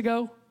 10 years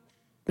ago,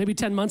 maybe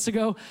 10 months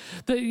ago.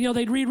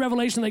 They'd read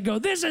Revelation, they'd go,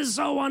 this is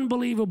so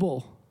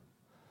unbelievable.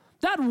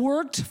 That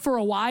worked for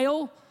a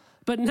while,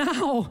 but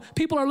now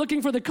people are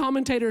looking for the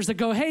commentators that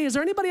go, hey, is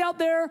there anybody out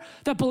there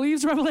that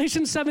believes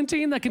Revelation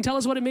 17 that can tell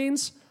us what it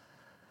means?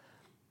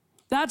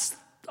 That's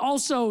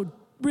also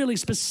really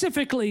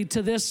specifically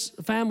to this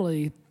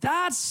family.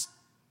 That's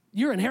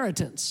your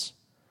inheritance.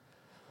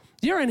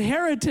 Your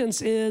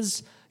inheritance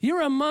is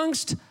you're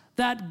amongst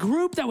that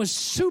group that was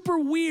super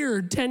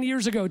weird 10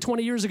 years ago,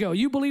 20 years ago.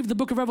 You believed the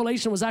book of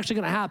Revelation was actually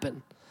going to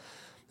happen.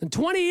 And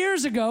 20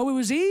 years ago, it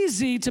was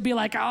easy to be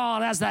like, oh,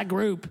 that's that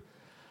group.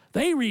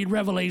 They read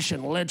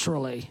Revelation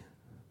literally.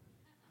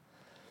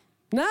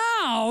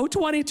 Now,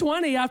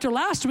 2020, after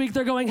last week,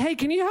 they're going, hey,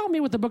 can you help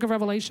me with the book of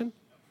Revelation?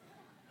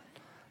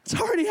 It's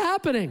already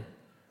happening.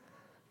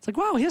 It's like,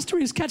 wow,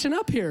 history is catching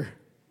up here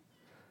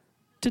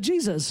to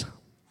Jesus.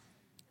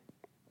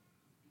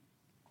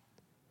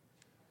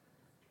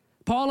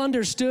 Paul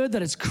understood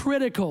that it's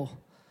critical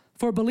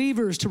for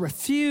believers to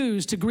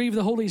refuse to grieve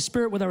the Holy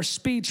Spirit with our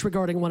speech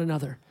regarding one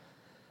another.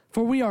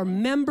 For we are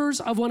members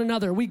of one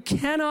another. We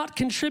cannot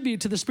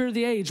contribute to the spirit of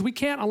the age. We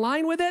can't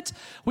align with it.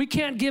 We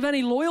can't give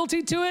any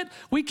loyalty to it.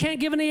 We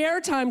can't give any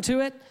airtime to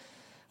it.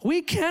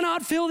 We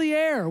cannot fill the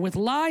air with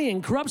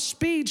lying, corrupt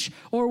speech,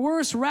 or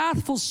worse,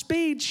 wrathful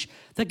speech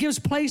that gives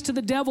place to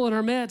the devil in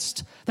our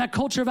midst, that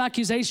culture of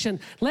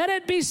accusation. Let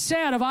it be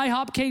said of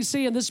IHOP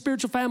KC and this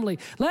spiritual family.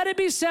 Let it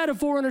be said of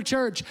Forerunner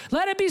Church.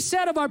 Let it be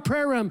said of our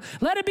prayer room.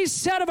 Let it be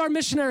said of our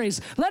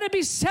missionaries. Let it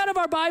be said of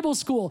our Bible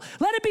school.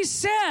 Let it be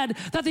said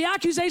that the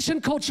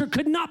accusation culture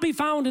could not be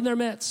found in their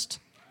midst.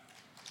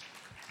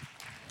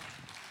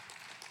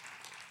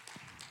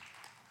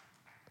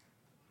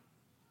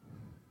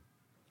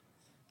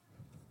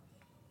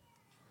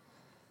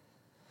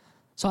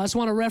 So I just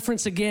want to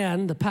reference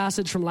again the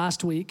passage from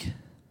last week,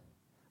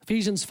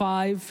 Ephesians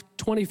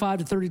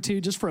 5:25-32,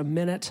 just for a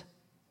minute.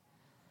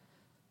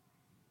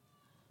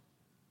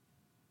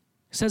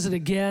 He says it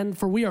again,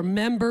 for we are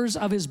members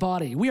of his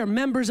body. We are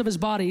members of his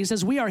body. He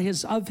says we are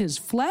of his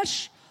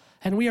flesh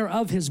and we are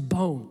of his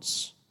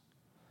bones.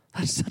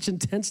 That's such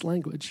intense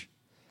language.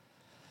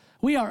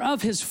 We are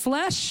of his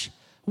flesh,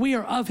 we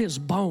are of his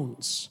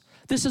bones.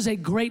 This is a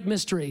great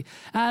mystery.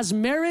 As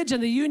marriage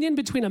and the union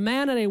between a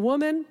man and a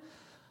woman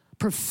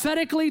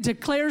prophetically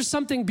declares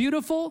something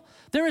beautiful,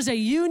 there is a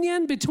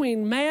union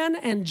between man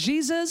and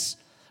Jesus,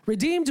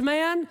 redeemed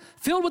man,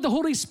 filled with the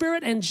Holy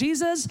Spirit and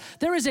Jesus.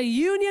 There is a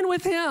union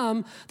with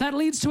him that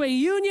leads to a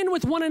union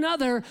with one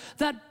another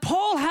that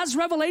Paul has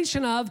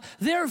revelation of.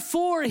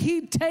 Therefore,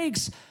 he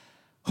takes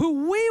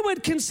who we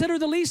would consider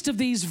the least of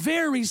these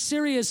very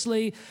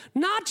seriously,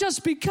 not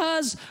just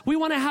because we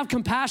want to have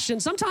compassion.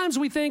 Sometimes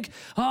we think,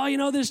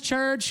 oh, this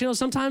church,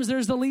 sometimes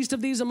there's the least of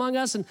these among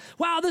us, and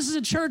wow, this is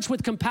a church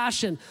with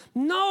compassion.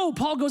 No,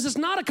 Paul goes, it's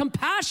not a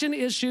compassion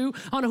issue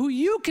on who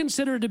you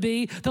consider to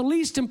be the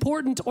least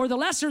important or the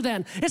lesser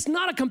than. It's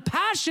not a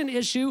compassion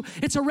issue,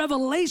 it's a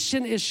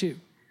revelation issue.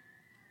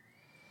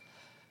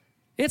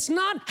 It's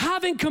not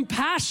having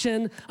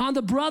compassion on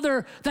the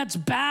brother that's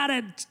bad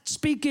at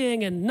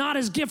speaking and not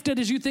as gifted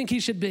as you think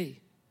he should be,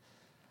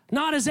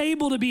 not as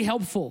able to be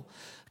helpful,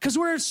 because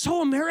we're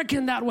so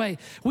American that way.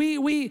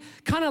 We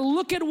kind of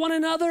look at one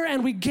another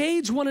and we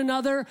gauge one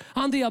another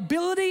on the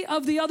ability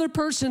of the other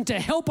person to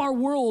help our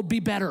world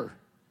be better.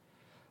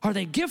 Are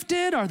they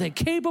gifted? Are they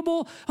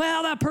capable?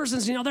 Well, that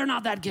person's, they're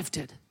not that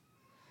gifted.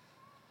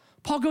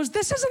 Paul goes,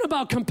 this isn't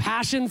about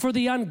compassion for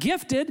the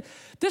ungifted.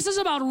 This is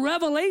about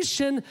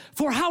revelation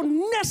for how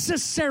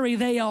necessary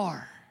they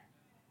are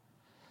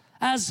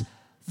as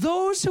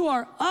those who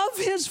are of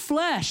his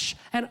flesh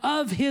and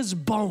of his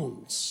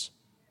bones.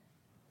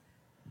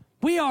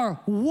 We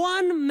are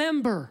one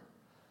member,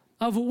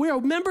 we are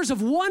members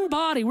of one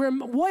body. We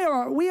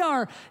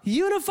are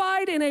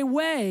unified in a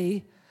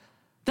way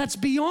that's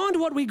beyond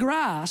what we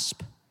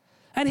grasp.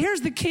 And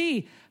here's the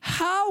key.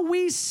 How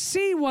we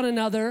see one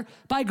another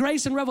by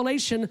grace and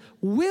revelation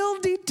will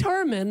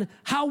determine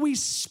how we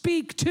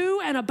speak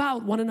to and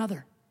about one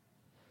another.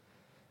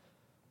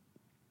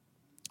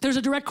 There's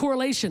a direct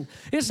correlation.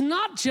 It's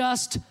not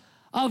just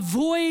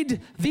avoid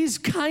these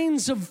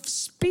kinds of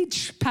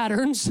speech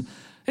patterns.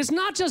 It's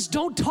not just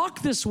don't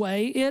talk this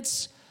way.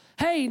 It's,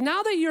 hey,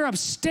 now that you're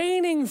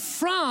abstaining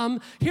from,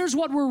 here's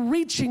what we're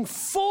reaching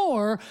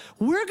for.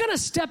 We're going to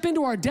step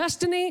into our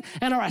destiny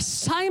and our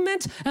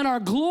assignment and our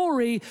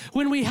glory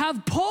when we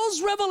have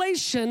Paul's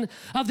revelation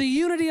of the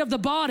unity of the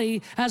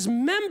body as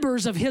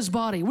members of his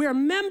body. We are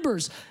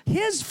members,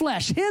 his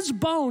flesh, his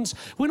bones.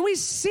 When we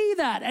see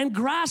that and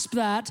grasp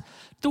that,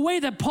 the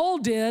way that Paul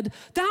did,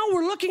 now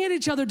we're looking at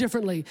each other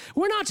differently.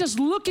 We're not just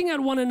looking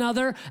at one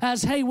another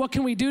as, hey, what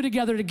can we do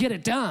together to get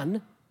it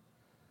done?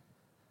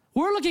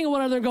 We're looking at one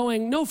another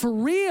going, no, for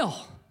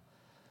real.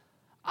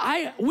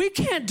 We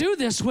can't do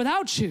this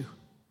without you.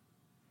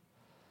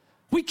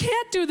 We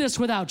can't do this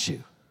without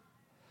you.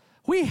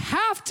 We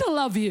have to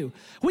love you.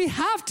 We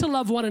have to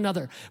love one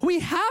another.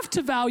 We have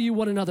to value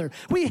one another.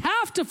 We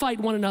have to fight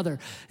one another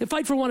and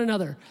fight for one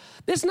another.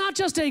 It's not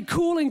just a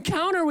cool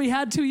encounter we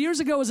had 2 years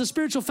ago as a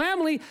spiritual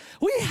family.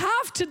 We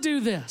have to do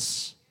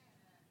this.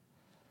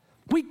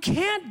 We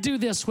can't do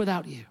this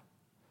without you.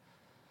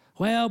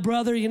 Well,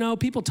 brother,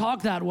 people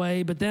talk that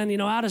way, but then,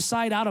 out of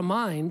sight, out of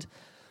mind.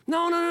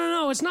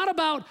 No. It's not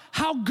about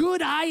how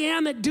good I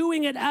am at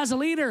doing it as a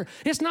leader.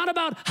 It's not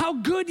about how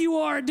good you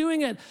are at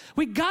doing it.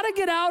 We got to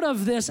get out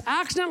of this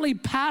accidentally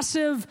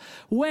passive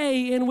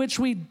way in which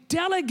we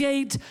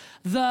delegate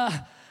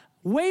the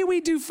way we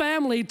do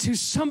family to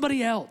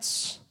somebody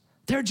else.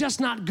 They're just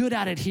not good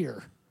at it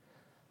here.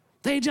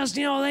 They just,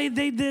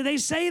 they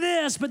say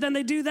this, but then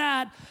they do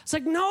that. It's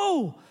like,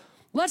 no,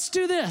 let's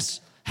do this.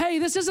 Hey,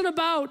 this isn't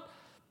about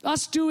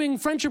us doing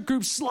friendship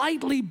groups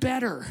slightly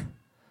better.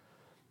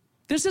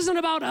 This isn't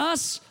about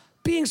us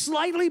being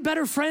slightly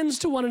better friends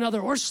to one another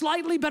or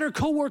slightly better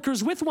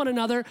coworkers with one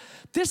another.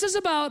 This is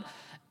about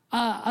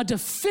a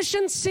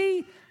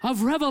deficiency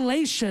of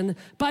revelation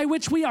by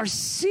which we are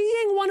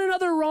seeing one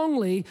another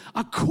wrongly,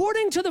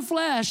 according to the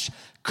flesh,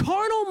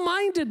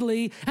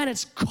 carnal-mindedly, and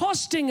it's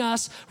costing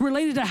us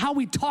related to how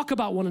we talk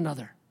about one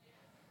another.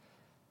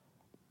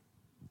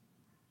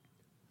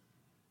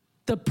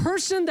 The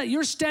person that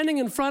you're standing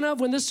in front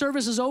of when this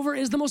service is over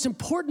is the most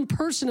important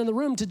person in the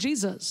room to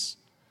Jesus.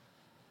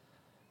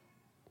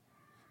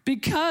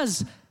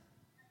 Because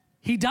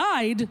he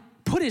died,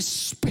 put his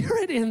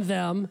spirit in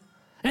them,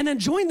 and then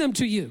joined them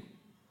to you.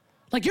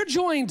 Like you're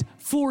joined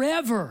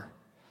forever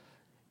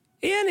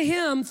in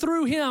him,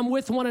 through him,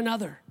 with one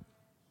another.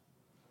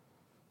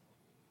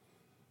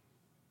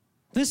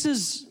 This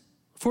is,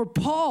 for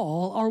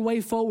Paul, our way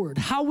forward.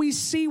 How we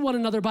see one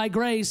another by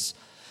grace,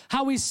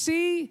 how we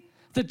see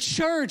the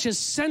church is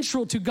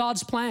central to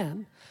God's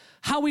plan.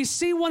 How we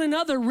see one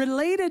another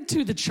related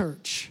to the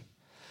church.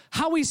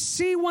 How we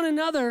see one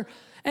another.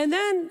 And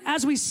then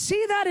as we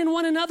see that in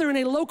one another in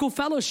a local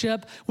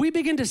fellowship, we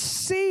begin to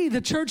see the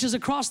churches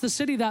across the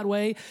city that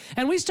way.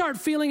 And we start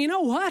feeling, you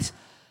know what?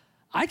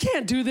 I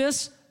can't do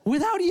this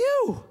without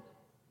you.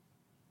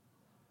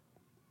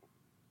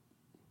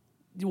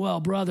 Well,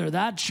 brother,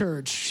 that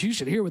church, you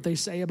should hear what they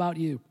say about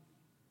you.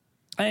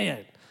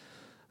 Hey,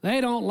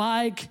 they don't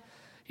like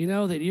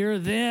that you're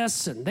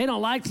this, and they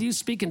don't like you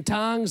speak in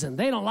tongues, and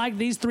they don't like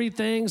these three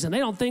things, and they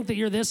don't think that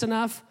you're this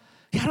enough.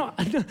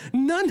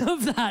 None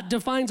of that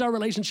defines our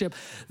relationship.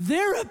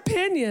 Their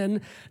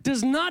opinion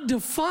does not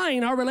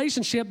define our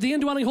relationship. The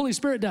indwelling Holy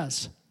Spirit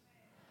does.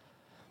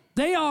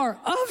 They are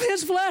of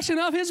his flesh and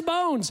of his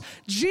bones.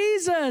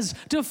 Jesus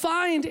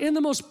defined in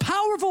the most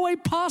powerful way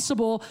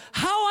possible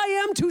how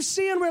I am to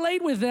see and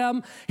relate with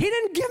them. He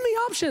didn't give me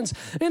options.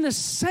 In the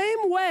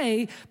same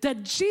way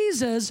that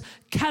Jesus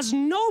has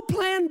no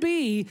plan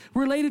B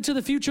related to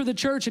the future of the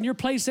church and your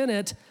place in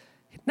it,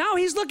 now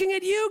he's looking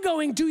at you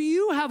going, do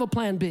you have a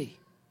plan B?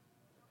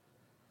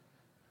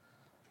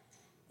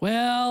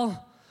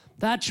 Well,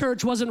 that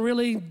church wasn't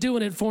really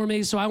doing it for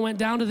me, so I went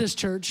down to this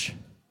church.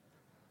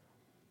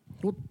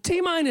 Well,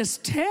 T-minus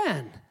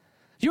 10.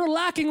 You're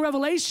lacking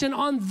revelation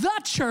on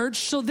the church,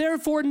 so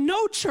therefore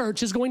no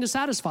church is going to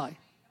satisfy.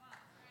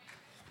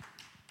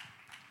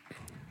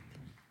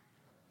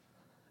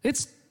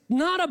 It's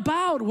not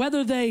about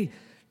whether they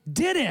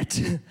did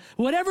it.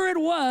 Whatever it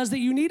was that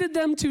you needed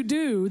them to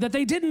do that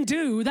they didn't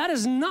do, that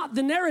is not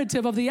the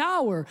narrative of the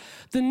hour.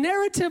 The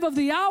narrative of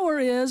the hour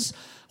is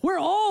we're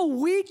all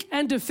weak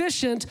and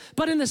deficient,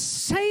 but in the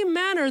same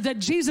manner that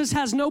Jesus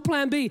has no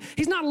plan B.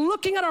 He's not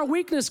looking at our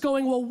weakness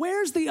going, well,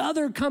 where's the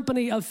other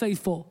company of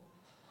faithful?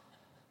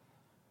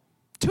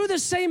 To the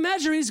same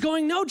measure, he's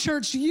going, no,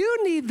 church,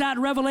 you need that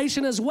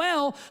revelation as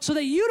well so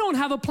that you don't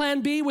have a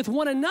plan B with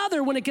one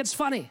another when it gets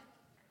funny.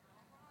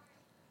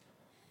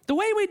 The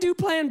way we do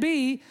plan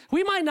B,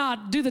 we might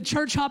not do the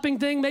church hopping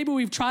thing. Maybe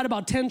we've tried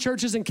about 10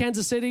 churches in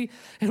Kansas City,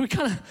 and we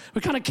kind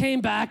of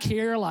came back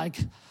here like,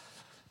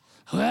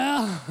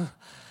 Well,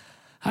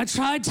 I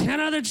tried 10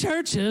 other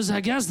churches. I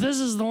guess this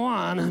is the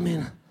one. I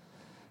mean,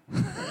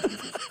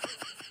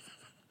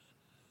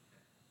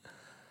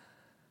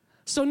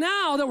 so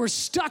now that we're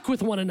stuck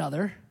with one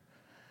another,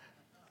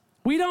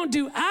 we don't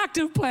do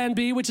active plan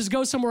B, which is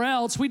go somewhere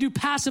else. We do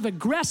passive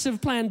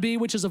aggressive plan B,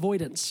 which is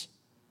avoidance.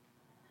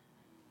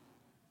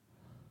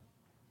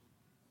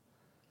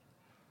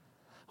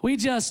 We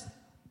just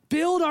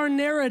build our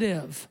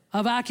narrative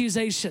of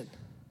accusation.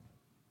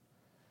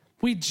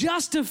 We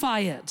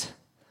justify it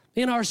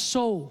in our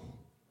soul.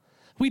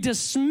 We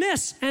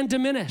dismiss and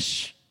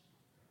diminish.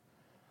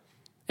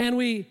 And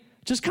we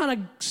just kind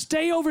of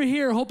stay over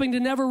here hoping to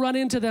never run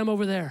into them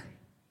over there.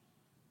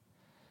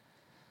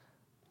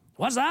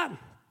 What's that?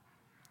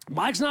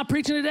 Mike's not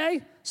preaching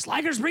today?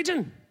 Sliker's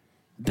preaching?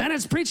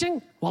 Bennett's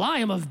preaching? Well, I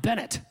am of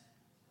Bennett.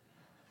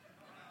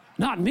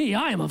 Not me,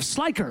 I am of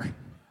Sliker.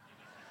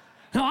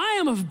 No, I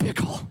am of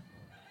Bickle.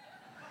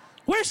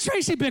 Where's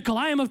Tracy Bickle?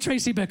 I am of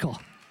Tracy Bickle.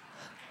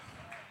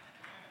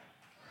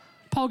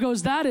 Paul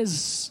goes, that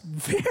is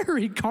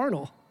very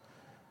carnal.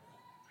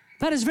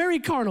 That is very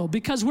carnal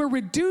because we're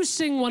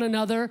reducing one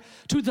another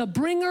to the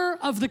bringer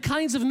of the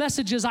kinds of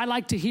messages I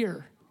like to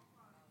hear.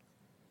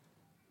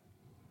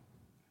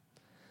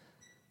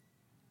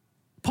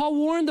 Paul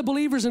warned the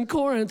believers in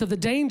Corinth of the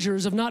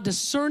dangers of not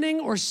discerning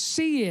or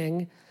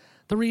seeing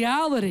the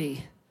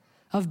reality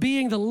of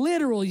being the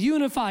literal,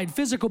 unified,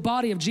 physical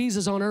body of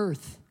Jesus on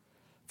earth.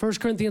 1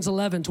 Corinthians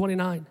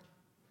 11:29.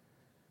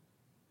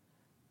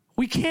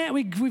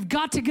 We've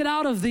got to get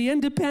out of the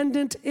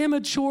independent,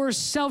 immature,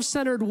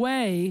 self-centered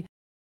way